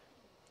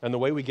 And the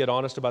way we get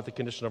honest about the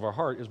condition of our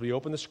heart is we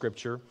open the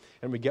Scripture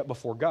and we get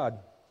before God.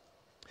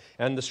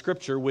 And the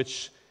Scripture,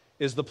 which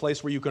is the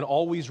place where you can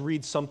always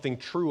read something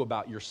true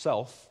about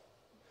yourself,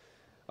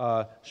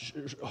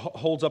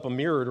 holds up a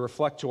mirror to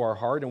reflect to our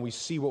heart, and we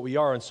see what we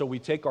are. And so we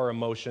take our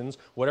emotions,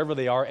 whatever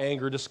they are,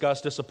 anger,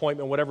 disgust,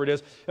 disappointment, whatever it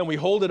is, and we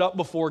hold it up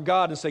before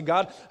God and say,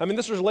 God, I'm in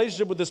this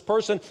relationship with this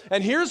person,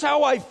 and here's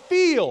how I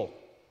feel.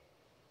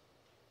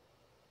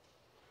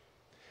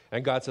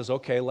 And God says,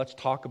 okay, let's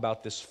talk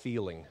about this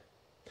feeling.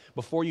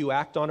 Before you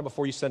act on it,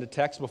 before you send a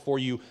text, before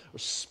you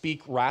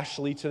speak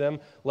rashly to them,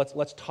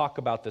 let's talk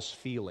about this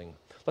feeling.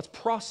 Let's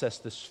process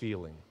this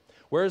feeling.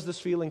 Where is this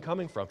feeling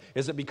coming from?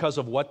 Is it because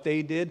of what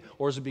they did,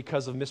 or is it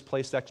because of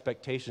misplaced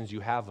expectations you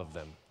have of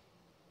them?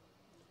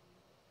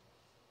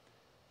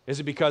 Is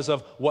it because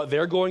of what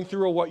they're going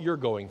through or what you're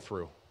going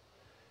through?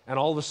 And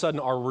all of a sudden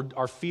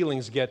our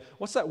feelings get,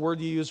 what's that word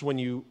you use when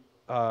you,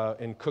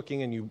 in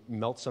cooking and you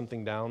melt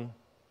something down?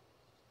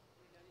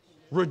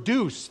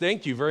 Reduce.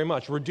 Thank you very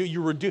much.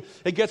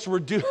 It gets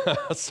reduced.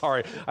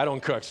 Sorry, I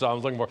don't cook, so I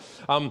was looking for.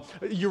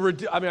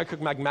 I cook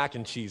mac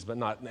and cheese, but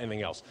not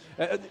anything else.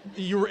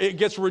 It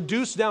gets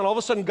reduced down. All of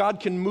a sudden, God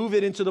can move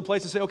it into the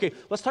place and say, okay,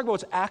 let's talk about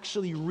what's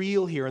actually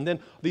real here. And then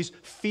these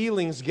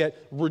feelings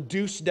get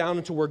reduced down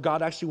into where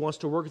God actually wants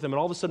to work with them. And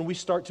all of a sudden, we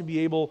start to be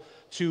able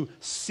to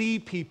see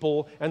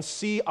people and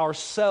see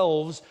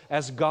ourselves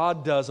as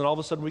God does. And all of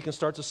a sudden, we can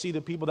start to see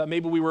the people that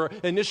maybe we were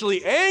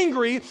initially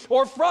angry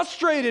or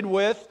frustrated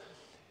with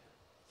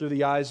through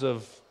the eyes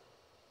of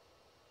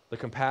the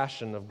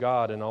compassion of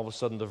God, and all of a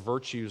sudden the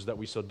virtues that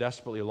we so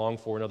desperately long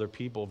for in other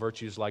people,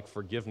 virtues like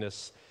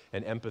forgiveness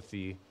and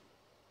empathy,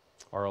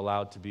 are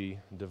allowed to be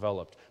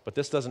developed. But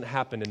this doesn't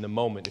happen in the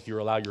moment if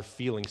you allow your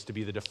feelings to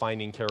be the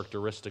defining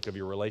characteristic of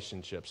your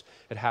relationships.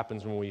 It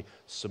happens when we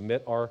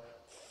submit our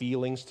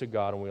feelings to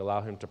God and we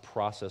allow Him to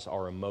process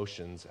our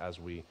emotions as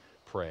we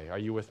pray. Are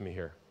you with me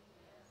here?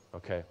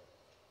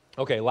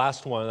 Okay,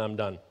 last one and I'm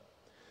done.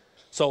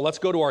 So let's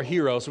go to our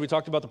hero. So we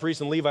talked about the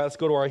priest and Levi. Let's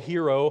go to our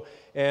hero,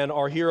 and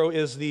our hero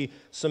is the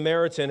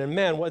Samaritan. And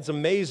man, what's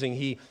amazing,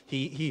 he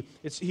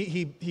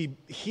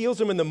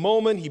heals him in the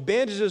moment. He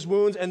bandages his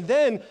wounds, and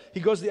then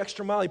he goes the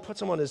extra mile. He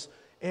puts him on his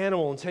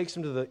animal and takes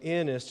him to the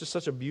inn. And it's just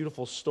such a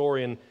beautiful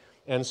story.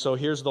 And so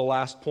here's the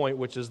last point,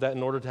 which is that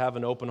in order to have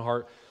an open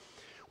heart,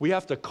 we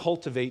have to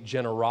cultivate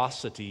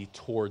generosity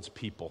towards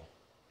people.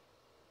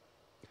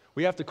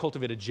 We have to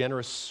cultivate a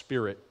generous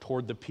spirit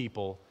toward the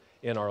people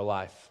in our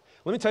life.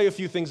 Let me tell you a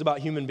few things about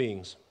human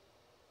beings.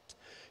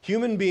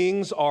 Human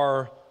beings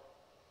are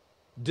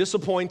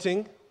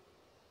disappointing,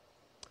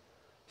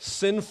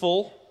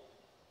 sinful,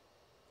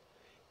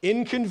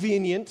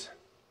 inconvenient,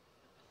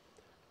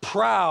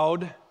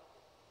 proud,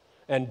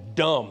 and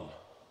dumb.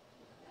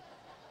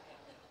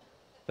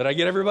 Did I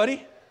get everybody?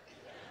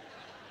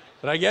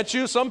 Did I get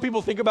you? Some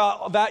people think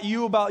about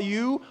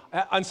you,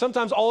 and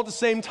sometimes all at the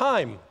same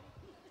time.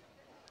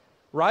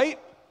 Right?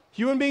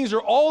 Human beings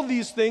are all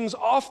these things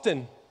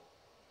often.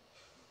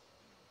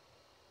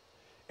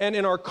 And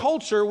in our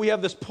culture, we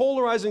have this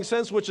polarizing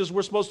sense, which is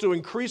we're supposed to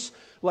increase,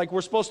 like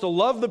we're supposed to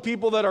love the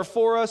people that are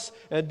for us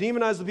and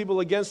demonize the people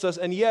against us.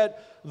 And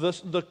yet,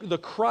 the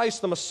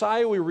Christ, the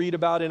Messiah we read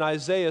about in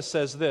Isaiah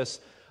says this,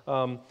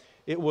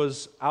 it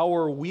was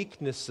our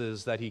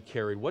weaknesses that He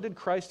carried. What did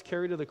Christ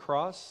carry to the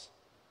cross?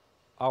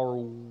 Our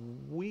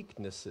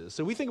weaknesses.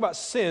 So we think about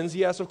sins,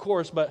 yes, of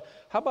course, but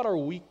how about our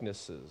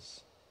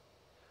weaknesses?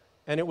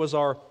 And it was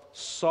our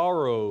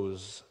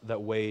sorrows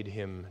that weighed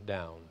Him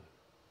down.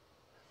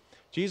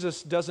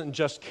 Jesus doesn't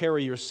just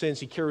carry your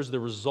sins, He carries the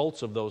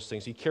results of those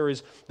things. He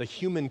carries the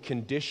human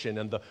condition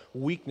and the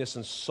weakness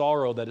and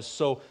sorrow that is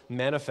so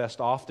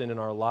manifest often in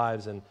our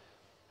lives. And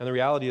the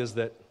reality is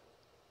that,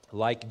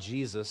 like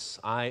Jesus,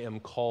 I am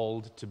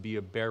called to be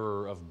a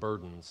bearer of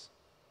burdens.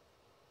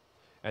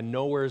 And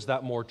nowhere is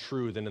that more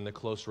true than in the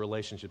close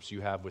relationships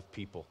you have with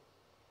people.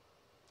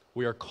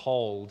 We are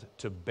called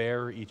to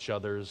bear each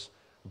other's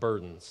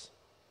burdens.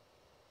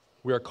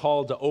 We are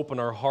called to open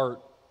our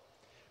heart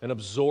and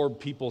absorb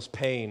people's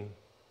pain,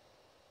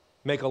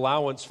 make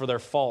allowance for their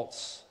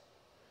faults,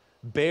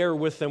 bear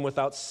with them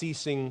without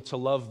ceasing to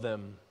love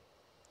them,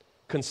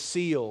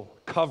 conceal,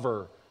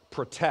 cover,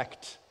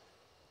 protect,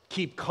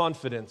 keep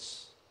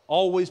confidence,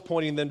 always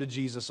pointing them to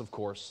Jesus, of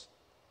course.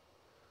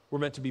 We're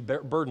meant to be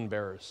burden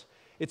bearers.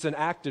 It's an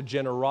act of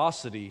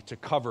generosity to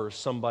cover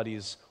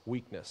somebody's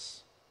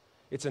weakness.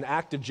 It's an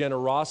act of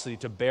generosity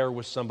to bear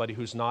with somebody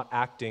who's not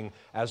acting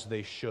as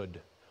they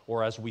should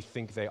or as we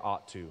think they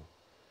ought to.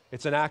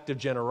 It's an act of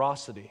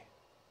generosity.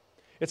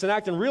 It's an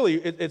act, and really,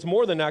 it's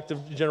more than an act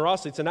of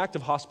generosity. It's an act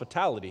of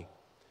hospitality.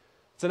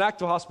 It's an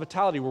act of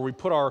hospitality where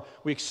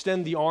we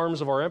extend the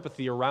arms of our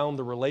empathy around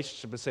the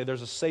relationship and say,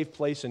 there's a safe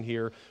place in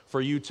here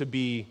for you to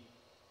be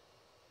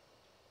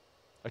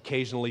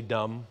occasionally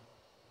dumb,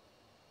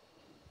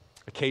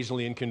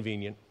 occasionally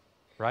inconvenient,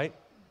 right?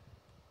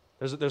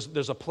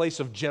 There's a place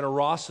of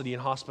generosity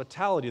and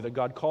hospitality that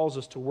God calls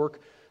us to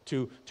work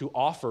to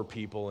offer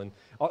people. And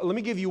let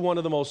me give you one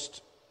of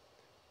those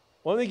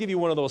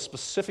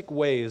specific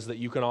ways that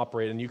you can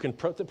operate, and you can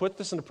put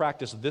this into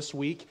practice this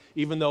week,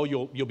 even though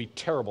you'll be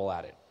terrible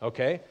at it,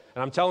 okay?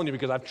 And I'm telling you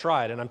because I've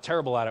tried, and I'm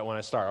terrible at it when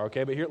I start,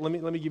 okay? But here, let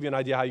me give you an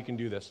idea how you can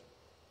do this.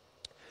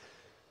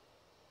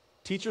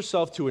 Teach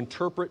yourself to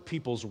interpret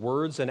people's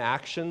words and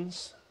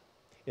actions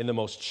in the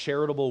most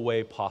charitable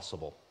way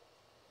possible.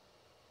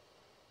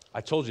 I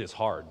told you it's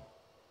hard.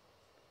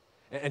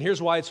 And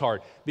here's why it's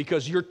hard.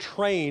 Because you're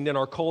trained in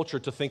our culture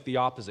to think the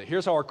opposite.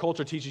 Here's how our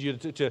culture teaches you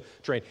to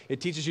train. It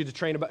teaches you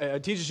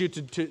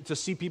to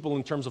see people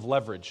in terms of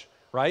leverage,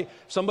 right?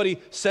 If somebody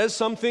says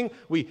something,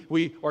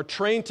 we are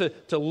trained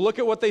to look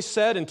at what they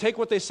said and take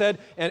what they said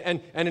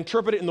and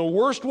interpret it in the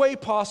worst way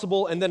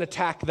possible and then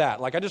attack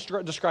that. Like I just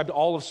described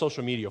all of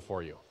social media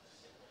for you.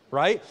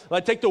 right?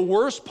 Like take the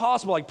worst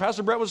possible, like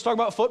Pastor Brett was talking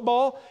about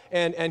football,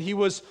 and he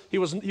was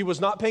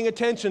not paying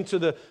attention to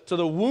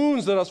the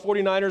wounds that us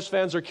 49ers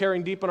fans are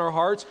carrying deep in our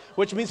hearts,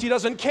 which means he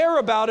doesn't care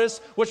about us,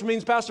 which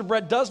means Pastor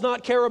Brett does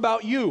not care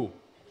about you.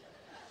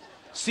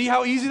 See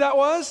how easy that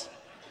was?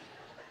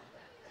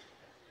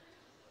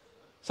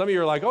 Some of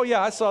you are like, oh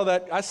yeah, I saw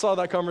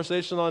that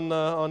conversation on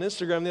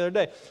Instagram the other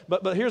day.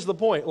 But here's the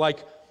point, like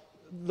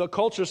the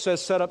culture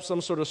says set up some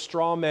sort of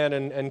straw man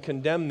and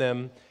condemn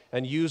them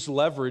and use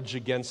leverage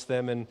against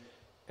them. And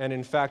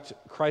in fact,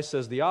 Christ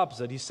says the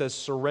opposite. He says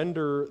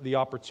surrender the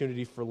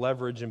opportunity for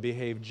leverage and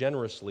behave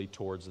generously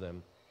towards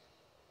them.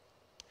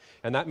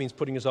 And that means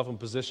putting yourself in a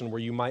position where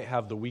you might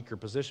have the weaker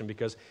position.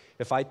 Because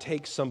if I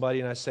take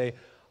somebody and I say,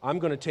 I'm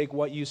going to take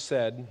what you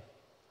said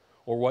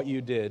or what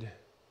you did,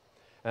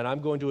 and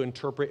I'm going to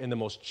interpret in the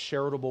most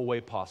charitable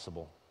way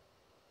possible.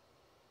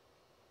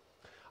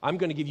 I'm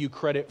going to give you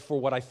credit for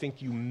what I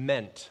think you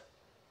meant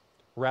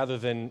rather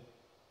than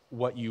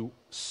what you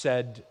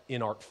said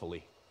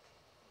inartfully.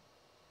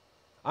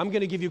 I'm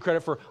going to give you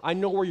credit for, I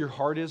know where your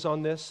heart is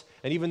on this,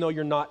 and even though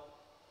you're not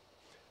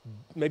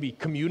maybe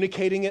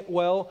communicating it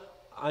well,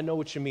 I know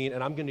what you mean,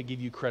 and I'm going to give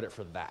you credit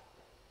for that.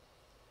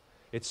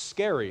 It's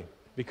scary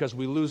because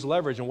we lose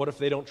leverage, and what if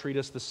they don't treat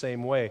us the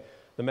same way?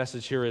 The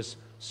message here is,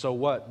 so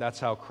what? That's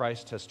how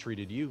Christ has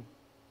treated you.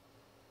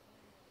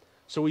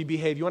 So we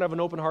behave. You want to have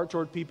an open heart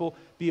toward people?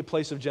 Be a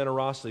place of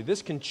generosity.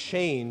 This can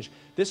change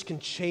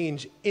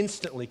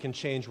instantly can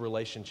change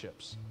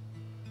relationships.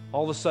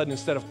 All of a sudden,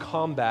 instead of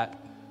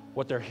combat,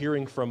 what they're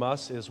hearing from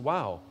us is,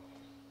 wow,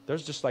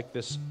 there's just like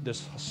this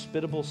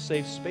hospitable,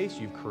 safe space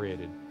you've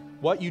created.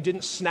 What, you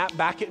didn't snap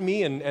back at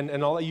me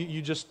and all that?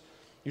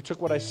 You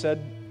took what I said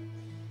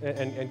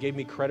and gave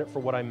me credit for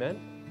what I meant?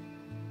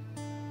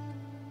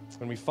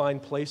 When we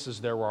find places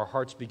there where our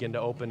hearts begin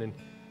to open, and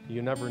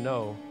you never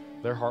know,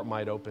 their heart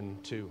might open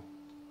too.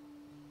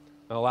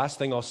 Now, the last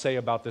thing I'll say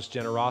about this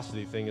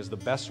generosity thing is the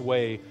best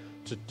way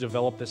to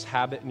develop this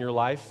habit in your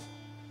life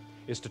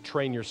is to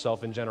train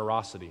yourself in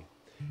generosity.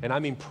 And I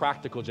mean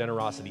practical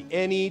generosity.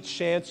 Any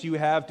chance you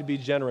have to be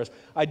generous.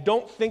 I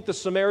don't think the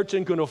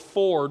Samaritan can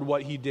afford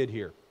what he did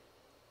here.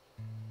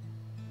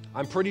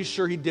 I'm pretty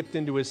sure he dipped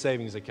into his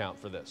savings account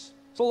for this.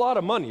 It's a lot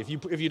of money. If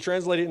you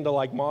translate it into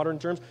like modern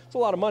terms, it's a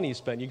lot of money you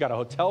spent. You got a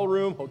hotel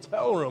room.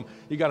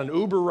 You got an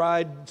Uber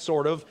ride,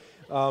 sort of.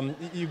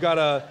 You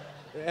got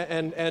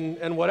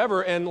and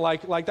whatever, and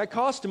like that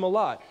cost him a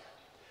lot.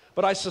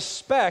 But I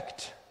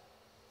suspect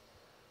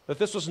that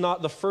this was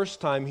not the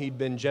first time he'd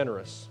been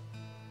generous.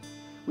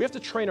 We have to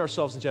train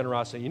ourselves in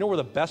generosity. You know where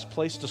the best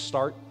place to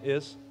start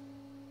is?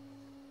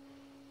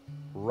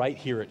 Right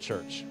here at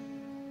church.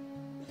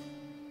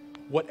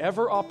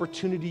 Whatever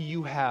opportunity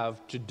you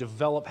have to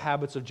develop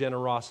habits of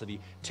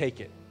generosity, take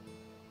it.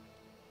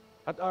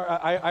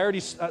 I already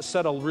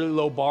set a really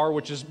low bar,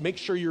 which is make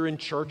sure you're in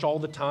church all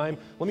the time.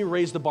 Let me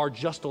raise the bar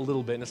just a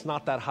little bit, and it's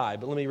not that high,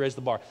 but let me raise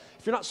the bar.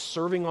 If you're not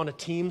serving on a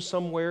team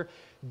somewhere,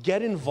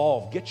 get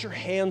involved. Get your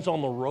hands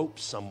on the rope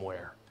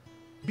somewhere.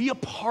 Be a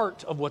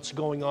part of what's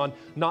going on,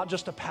 not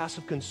just a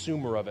passive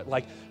consumer of it.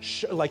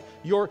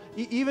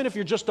 Even if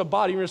you're just a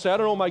body, you're going to say, I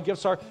don't know what my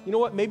gifts are. You know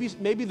what? Maybe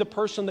the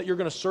person that you're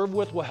going to serve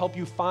with will help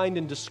you find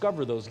and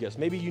discover those gifts.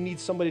 Maybe you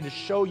need somebody to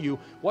show you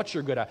what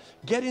you're good at.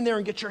 Get in there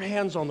and get your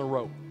hands on the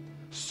rope.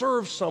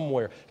 Serve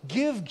somewhere.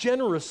 Give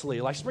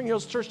generously. Like Spring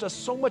Hills Church does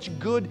so much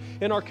good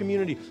in our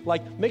community.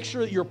 Like, make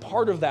sure that you're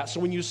part of that. So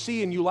when you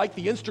see and you like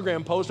the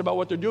Instagram post about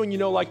what they're doing, you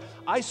know, like,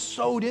 I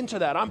sewed into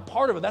that. I'm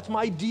part of it. That's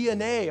my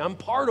DNA. I'm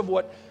part of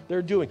what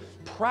they're doing.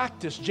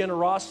 Practice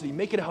generosity.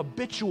 Make it a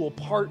habitual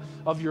part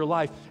of your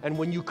life. And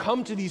when you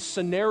come to these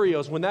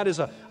scenarios, when that is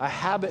a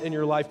habit in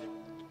your life,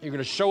 you're going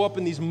to show up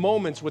in these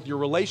moments with your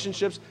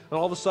relationships, and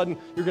all of a sudden,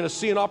 you're going to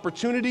see an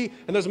opportunity,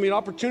 and there's going to be an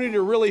opportunity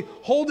to really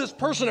hold this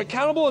person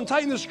accountable and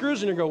tighten the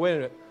screws, and you're going to go, wait a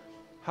minute,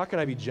 how can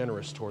I be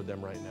generous toward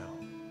them right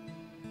now?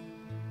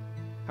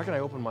 How can I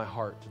open my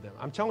heart to them?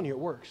 I'm telling you, it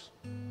works.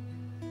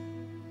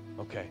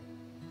 Okay.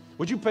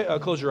 Would you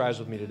close your eyes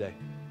with me today?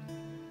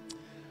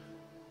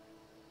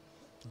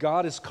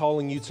 God is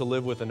calling you to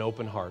live with an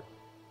open heart.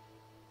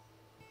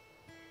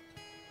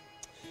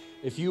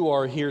 If you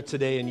are here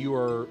today and you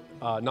are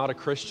not a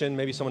Christian,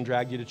 maybe someone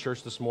dragged you to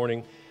church this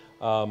morning,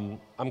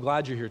 I'm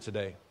glad you're here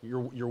today.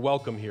 You're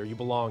welcome here. You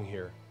belong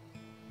here.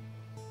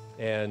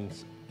 And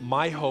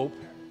my hope,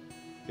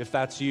 if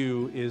that's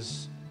you,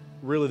 is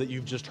really that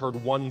you've just heard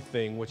one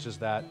thing, which is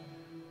that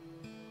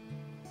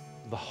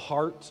the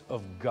heart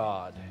of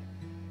God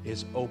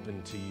is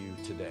open to you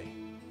today.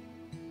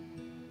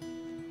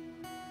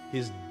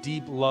 His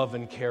deep love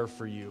and care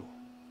for you.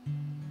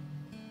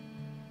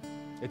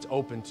 It's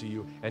open to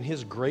you. And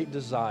his great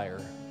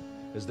desire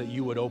is that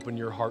you would open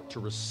your heart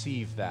to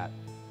receive that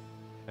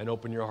and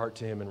open your heart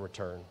to him in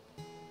return.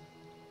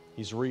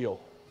 He's real.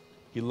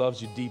 He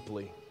loves you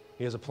deeply.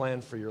 He has a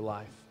plan for your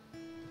life.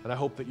 And I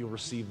hope that you'll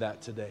receive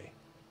that today.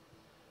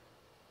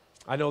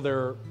 I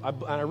know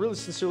I really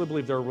sincerely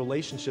believe there are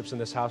relationships in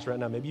this house right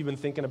now. Maybe you've been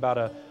thinking about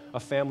a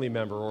family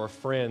member or a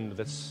friend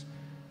that's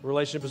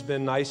relationship has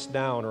been iced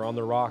down or on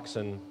the rocks,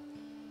 and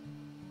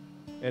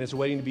and it's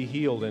waiting to be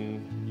healed,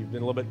 and you've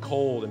been a little bit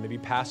cold and maybe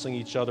passing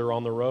each other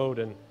on the road,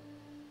 and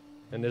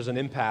there's an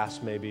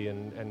impasse maybe,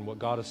 and what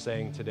God is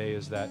saying today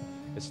is that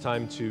it's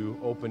time to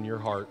open your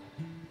heart.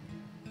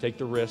 Take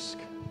the risk.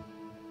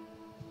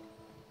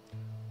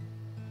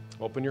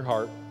 Open your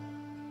heart.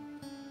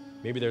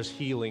 Maybe there's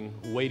healing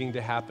waiting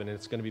to happen, and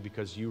it's going to be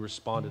because you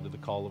responded to the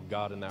call of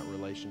God in that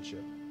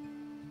relationship.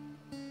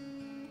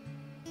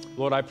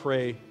 Lord, I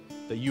pray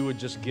that you would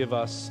just give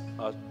us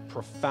a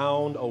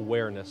profound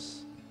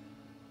awareness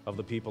of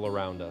the people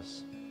around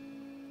us.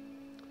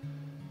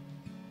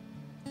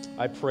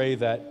 I pray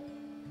that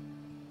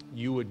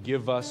you would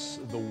give us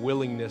the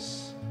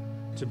willingness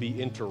to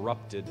be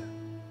interrupted,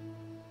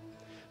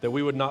 that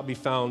we would not be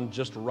found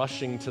just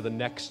rushing to the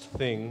next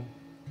thing,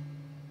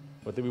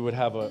 but that we would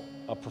have a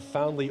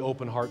profoundly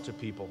open heart to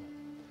people.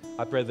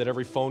 I pray that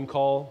every phone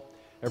call,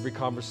 every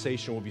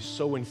conversation will be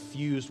so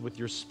infused with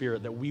your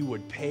Spirit that we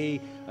would pay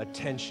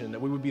attention, that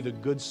we would be the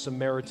good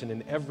Samaritan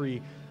in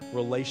every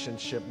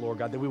relationship, Lord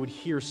God, that we would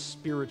hear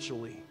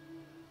spiritually,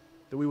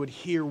 that we would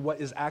hear what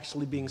is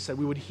actually being said.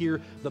 We would hear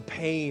the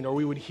pain, or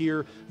we would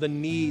hear the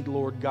need,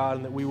 Lord God,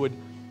 and that we would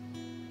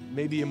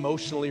maybe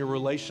emotionally or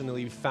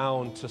relationally be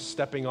found to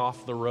stepping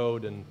off the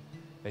road and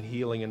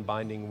healing and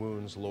binding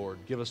wounds, Lord.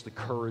 Give us the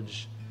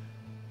courage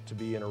to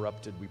be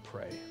interrupted, we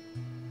pray.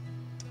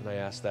 And I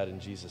ask that in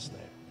Jesus'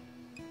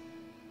 name.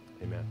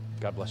 Amen.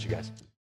 God bless you guys.